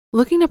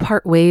Looking to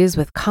part ways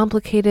with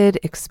complicated,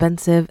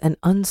 expensive, and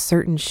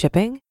uncertain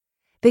shipping?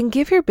 Then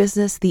give your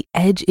business the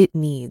edge it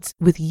needs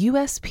with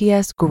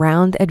USPS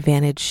Ground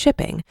Advantage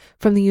shipping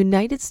from the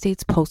United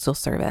States Postal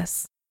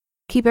Service.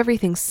 Keep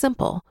everything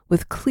simple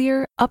with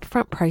clear,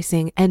 upfront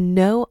pricing and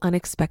no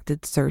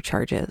unexpected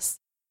surcharges.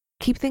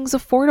 Keep things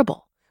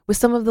affordable with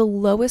some of the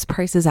lowest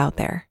prices out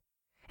there.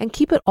 And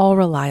keep it all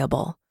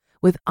reliable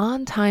with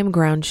on-time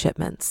ground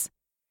shipments.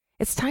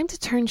 It's time to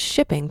turn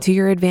shipping to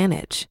your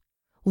advantage.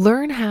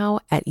 Learn how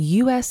at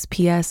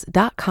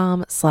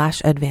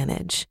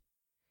USPS.com/advantage.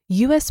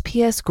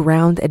 USPS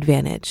Ground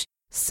Advantage.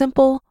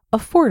 Simple,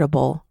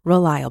 affordable,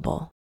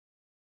 reliable.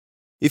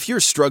 If you're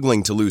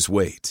struggling to lose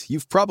weight,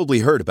 you've probably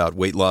heard about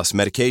weight loss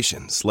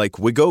medications like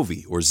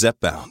Wegovy or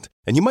Zepbound,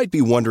 and you might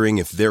be wondering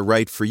if they're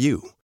right for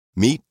you.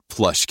 Meet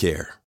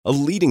PlushCare, a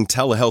leading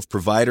telehealth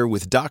provider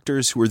with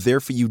doctors who are there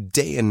for you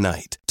day and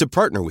night to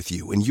partner with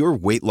you in your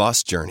weight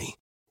loss journey.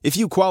 If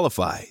you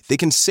qualify, they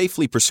can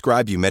safely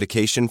prescribe you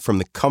medication from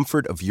the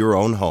comfort of your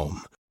own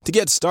home. To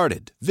get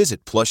started,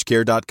 visit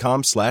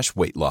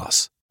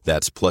plushcare.com/weightloss.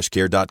 That's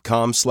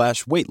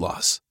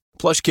plushcare.com/weightloss.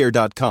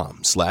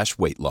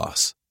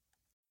 plushcare.com/weightloss.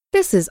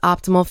 This is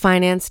Optimal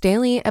Finance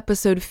Daily,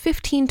 episode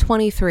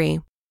 1523.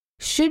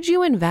 Should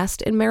you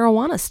invest in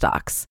marijuana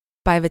stocks?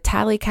 By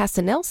Vitaly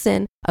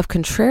Kasanelson of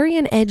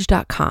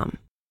ContrarianEdge.com.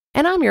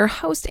 And I'm your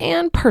host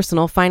and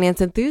personal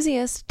finance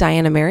enthusiast,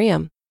 Diana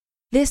Merriam.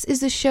 This is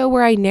the show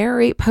where I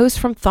narrate posts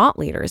from thought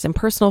leaders in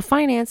personal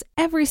finance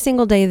every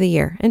single day of the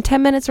year in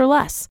 10 minutes or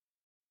less.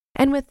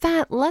 And with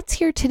that, let's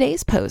hear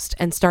today's post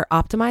and start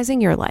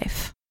optimizing your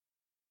life.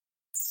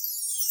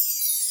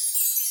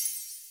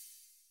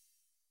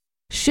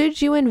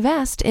 Should you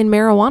invest in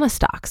marijuana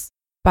stocks?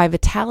 By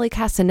Vitaly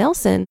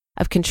Kasanelson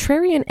of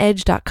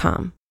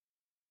ContrarianEdge.com.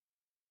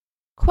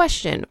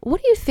 Question: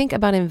 what do you think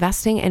about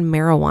investing in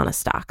marijuana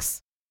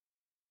stocks?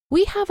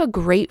 We have a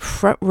great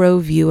front row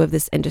view of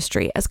this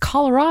industry as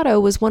Colorado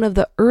was one of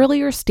the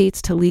earlier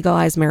states to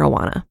legalize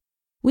marijuana.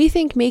 We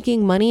think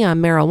making money on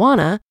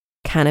marijuana,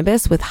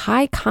 cannabis with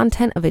high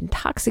content of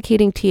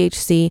intoxicating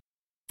THC,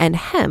 and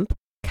hemp,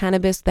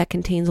 cannabis that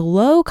contains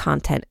low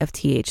content of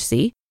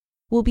THC,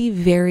 will be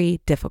very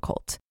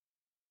difficult.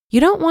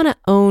 You don't want to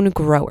own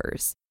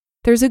growers.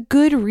 There's a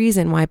good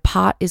reason why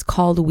pot is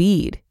called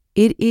weed.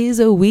 It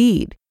is a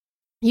weed.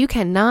 You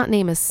cannot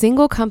name a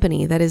single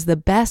company that is the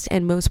best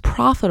and most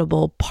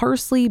profitable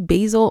parsley,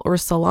 basil, or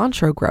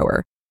cilantro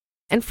grower.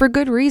 And for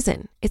good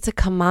reason, it's a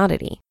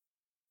commodity.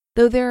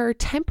 Though there are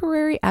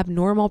temporary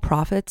abnormal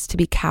profits to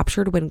be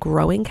captured when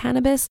growing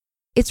cannabis,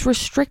 it's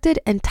restricted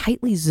and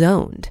tightly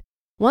zoned.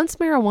 Once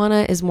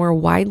marijuana is more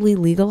widely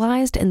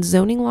legalized and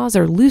zoning laws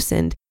are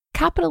loosened,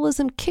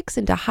 capitalism kicks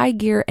into high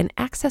gear and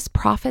excess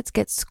profits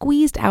get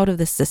squeezed out of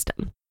the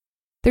system.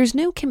 There's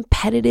no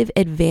competitive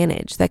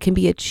advantage that can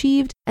be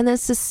achieved and then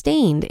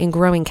sustained in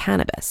growing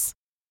cannabis.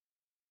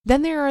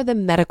 Then there are the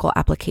medical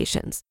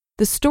applications.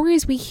 The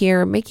stories we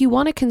hear make you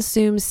want to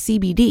consume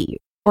CBD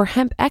or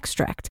hemp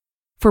extract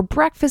for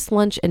breakfast,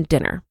 lunch, and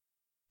dinner.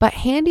 But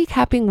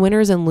handicapping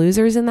winners and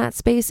losers in that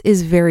space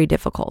is very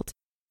difficult.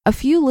 A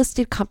few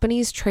listed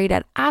companies trade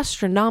at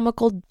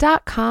astronomical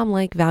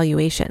 .com-like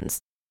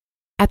valuations.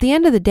 At the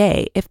end of the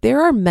day, if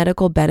there are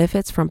medical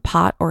benefits from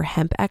pot or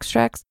hemp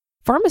extracts,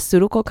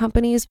 pharmaceutical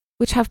companies,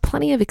 which have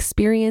plenty of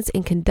experience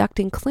in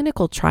conducting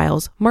clinical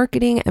trials,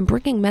 marketing, and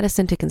bringing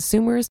medicine to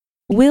consumers,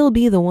 will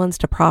be the ones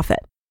to profit.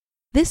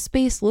 This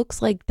space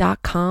looks like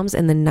 .coms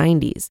in the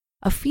 90s.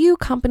 A few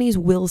companies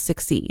will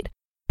succeed,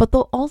 but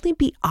they'll only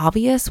be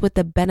obvious with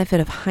the benefit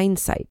of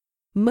hindsight.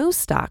 Most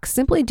stocks,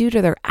 simply due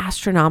to their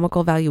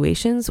astronomical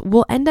valuations,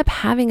 will end up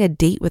having a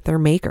date with their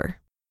maker.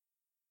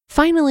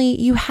 Finally,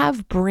 you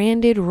have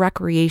branded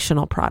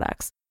recreational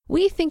products.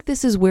 We think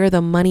this is where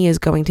the money is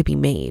going to be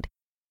made.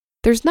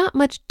 There's not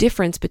much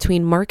difference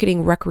between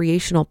marketing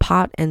recreational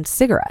pot and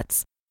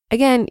cigarettes.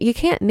 Again, you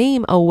can't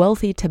name a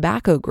wealthy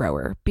tobacco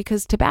grower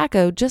because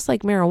tobacco, just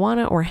like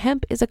marijuana or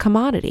hemp, is a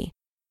commodity.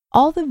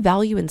 All the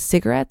value in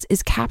cigarettes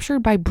is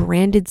captured by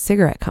branded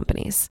cigarette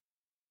companies.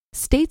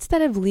 States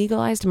that have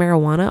legalized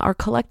marijuana are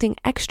collecting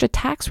extra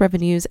tax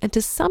revenues and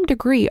to some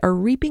degree are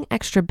reaping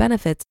extra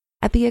benefits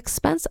at the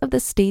expense of the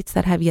states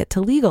that have yet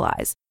to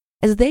legalize,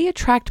 as they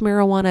attract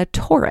marijuana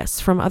tourists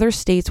from other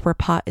states where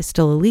pot is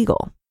still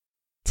illegal.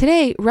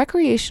 Today,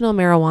 recreational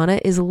marijuana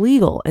is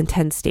legal in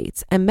 10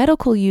 states and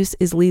medical use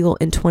is legal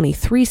in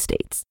 23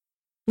 states.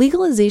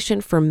 Legalization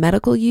for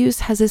medical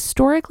use has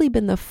historically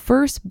been the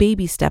first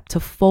baby step to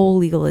full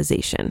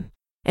legalization.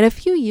 In a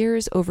few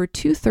years, over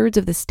 2/3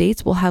 of the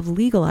states will have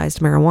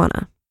legalized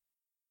marijuana.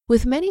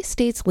 With many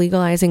states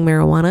legalizing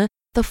marijuana,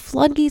 the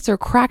floodgates are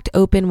cracked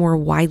open more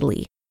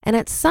widely, and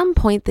at some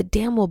point the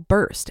dam will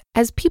burst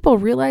as people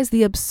realize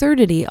the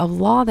absurdity of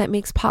law that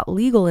makes pot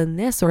legal in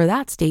this or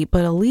that state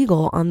but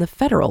illegal on the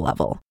federal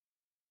level.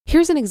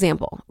 Here's an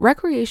example.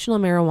 Recreational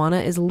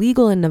marijuana is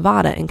legal in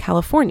Nevada and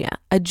California,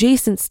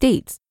 adjacent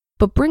states,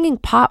 but bringing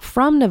pot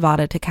from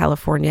Nevada to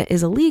California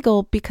is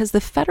illegal because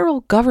the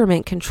federal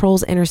government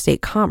controls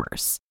interstate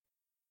commerce.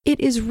 It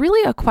is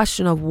really a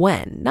question of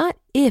when, not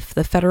if,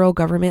 the federal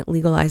government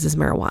legalizes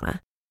marijuana.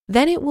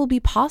 Then it will be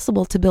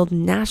possible to build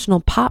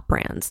national pot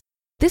brands.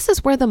 This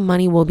is where the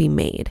money will be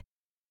made.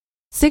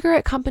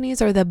 Cigarette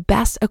companies are the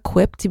best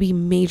equipped to be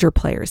major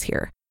players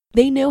here.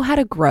 They know how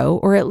to grow,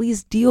 or at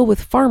least deal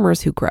with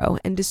farmers who grow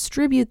and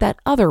distribute that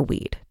other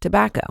weed,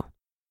 tobacco.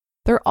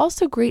 They're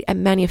also great at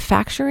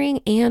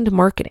manufacturing and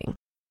marketing.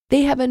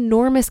 They have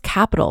enormous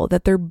capital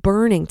that they're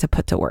burning to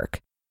put to work.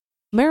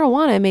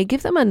 Marijuana may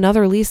give them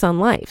another lease on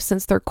life,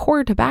 since their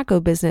core tobacco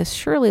business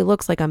surely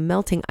looks like a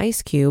melting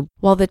ice cube,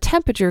 while the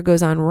temperature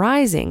goes on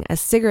rising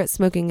as cigarette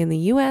smoking in the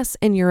US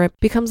and Europe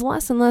becomes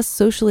less and less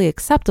socially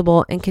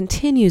acceptable and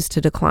continues to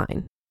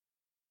decline.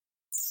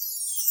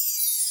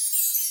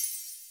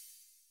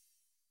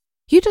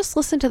 You just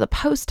listened to the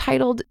post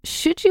titled,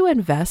 "Should You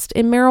Invest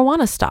in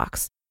Marijuana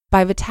Stocks?"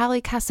 by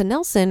Vitaly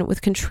Kasanelson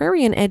with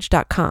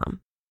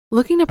ContrarianEdge.com.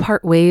 Looking to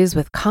part ways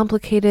with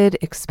complicated,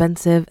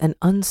 expensive, and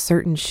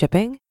uncertain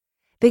shipping?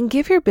 Then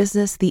give your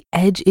business the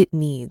edge it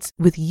needs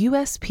with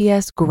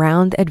USPS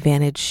Ground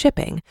Advantage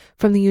shipping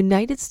from the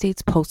United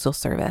States Postal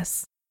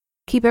Service.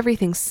 Keep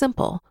everything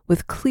simple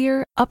with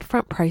clear,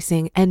 upfront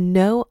pricing and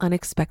no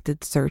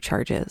unexpected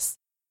surcharges.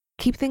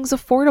 Keep things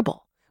affordable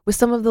with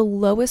some of the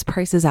lowest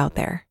prices out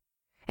there.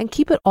 And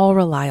keep it all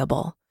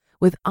reliable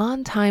with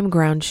on-time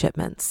ground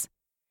shipments.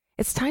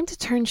 It's time to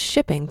turn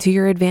shipping to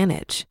your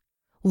advantage.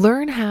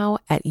 Learn how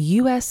at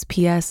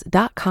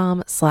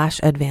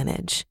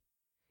USPS.com/advantage.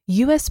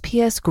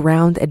 USPS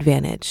Ground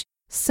Advantage.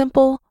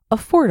 Simple,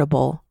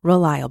 affordable,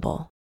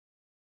 reliable.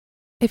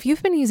 If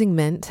you've been using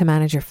Mint to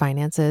manage your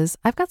finances,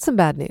 I've got some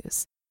bad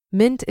news.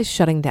 Mint is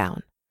shutting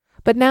down.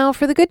 But now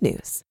for the good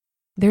news.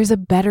 There's a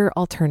better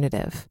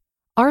alternative.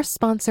 Our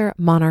sponsor,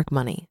 Monarch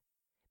Money.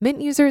 Mint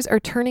users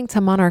are turning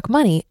to Monarch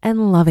Money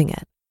and loving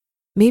it.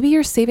 Maybe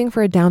you're saving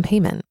for a down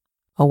payment,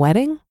 a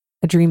wedding,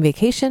 a dream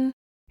vacation,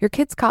 your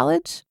kid's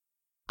college.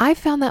 I've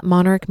found that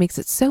Monarch makes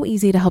it so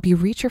easy to help you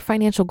reach your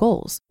financial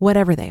goals,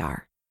 whatever they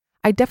are.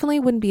 I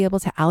definitely wouldn't be able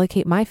to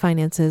allocate my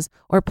finances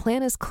or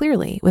plan as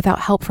clearly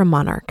without help from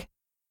Monarch.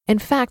 In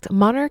fact,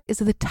 Monarch is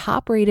the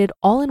top-rated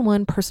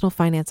all-in-one personal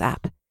finance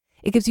app.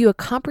 It gives you a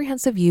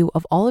comprehensive view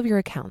of all of your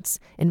accounts,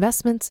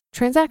 investments,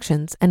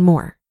 transactions, and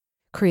more.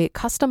 Create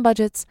custom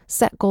budgets,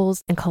 set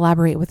goals, and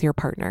collaborate with your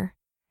partner.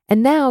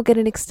 And now get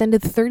an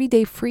extended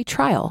 30-day free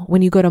trial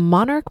when you go to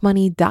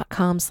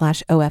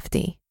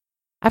monarchmoney.com/OFD.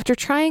 After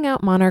trying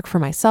out Monarch for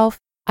myself,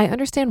 I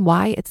understand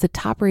why it's the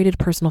top-rated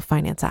personal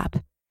finance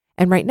app.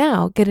 And right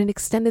now, get an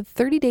extended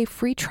 30-day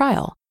free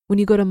trial when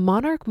you go to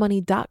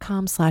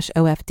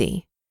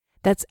monarchmoney.com/OFD.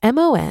 That's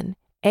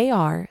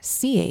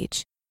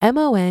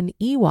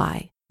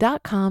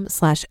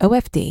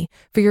monarchmoney.com/OFD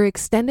for your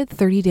extended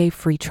 30-day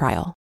free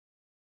trial.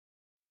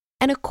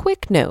 And a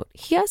quick note,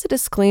 he has a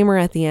disclaimer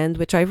at the end,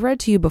 which I've read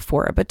to you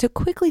before, but to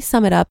quickly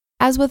sum it up,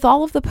 as with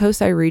all of the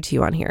posts I read to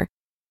you on here,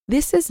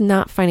 this is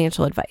not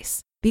financial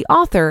advice. The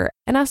author,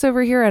 and us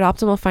over here at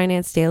Optimal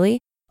Finance Daily,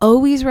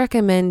 always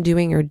recommend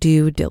doing your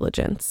due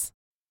diligence.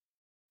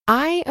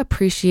 I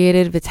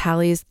appreciated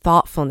Vitaly's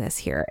thoughtfulness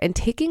here and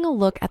taking a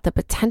look at the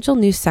potential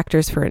new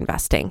sectors for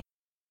investing.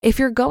 If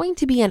you're going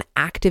to be an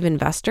active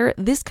investor,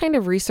 this kind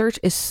of research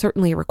is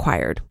certainly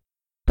required.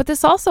 But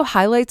this also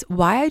highlights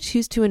why I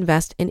choose to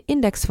invest in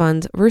index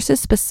funds versus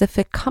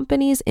specific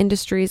companies,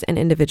 industries, and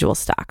individual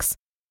stocks.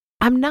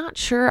 I'm not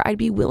sure I'd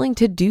be willing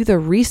to do the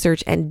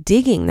research and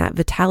digging that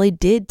Vitaly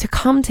did to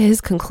come to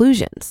his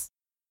conclusions.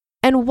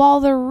 And while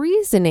the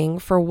reasoning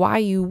for why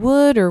you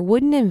would or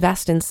wouldn't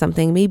invest in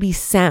something may be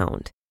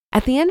sound,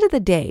 at the end of the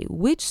day,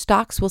 which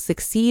stocks will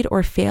succeed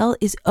or fail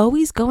is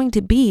always going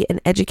to be an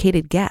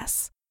educated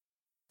guess.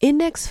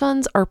 Index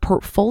funds are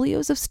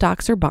portfolios of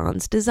stocks or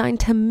bonds designed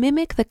to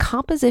mimic the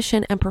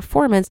composition and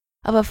performance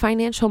of a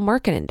financial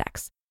market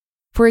index.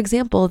 For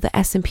example, the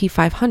S&P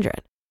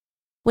 500.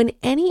 When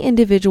any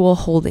individual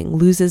holding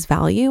loses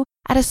value,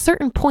 at a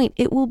certain point,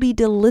 it will be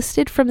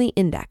delisted from the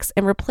index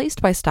and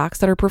replaced by stocks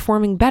that are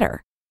performing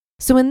better.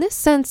 So in this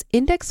sense,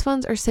 index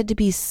funds are said to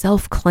be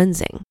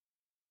self-cleansing.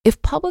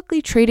 If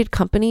publicly traded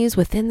companies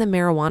within the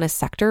marijuana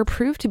sector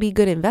prove to be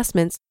good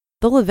investments,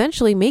 they'll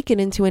eventually make it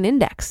into an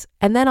index,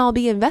 and then I'll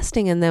be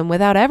investing in them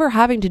without ever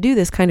having to do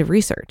this kind of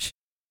research.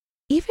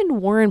 Even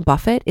Warren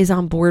Buffett is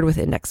on board with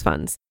index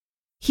funds.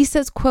 He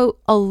says,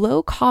 quote, "A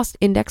low-cost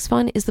index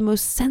fund is the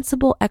most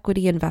sensible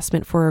equity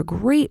investment for a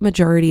great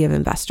majority of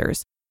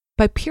investors.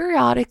 By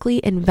periodically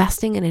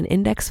investing in an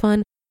index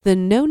fund, the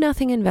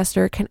know-nothing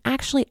investor can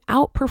actually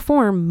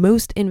outperform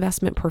most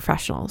investment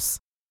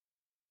professionals."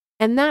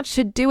 And that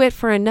should do it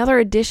for another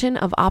edition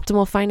of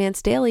Optimal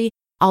Finance Daily.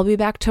 I'll be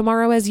back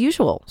tomorrow as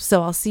usual,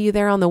 so I'll see you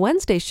there on the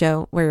Wednesday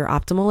show where your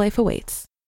optimal life awaits.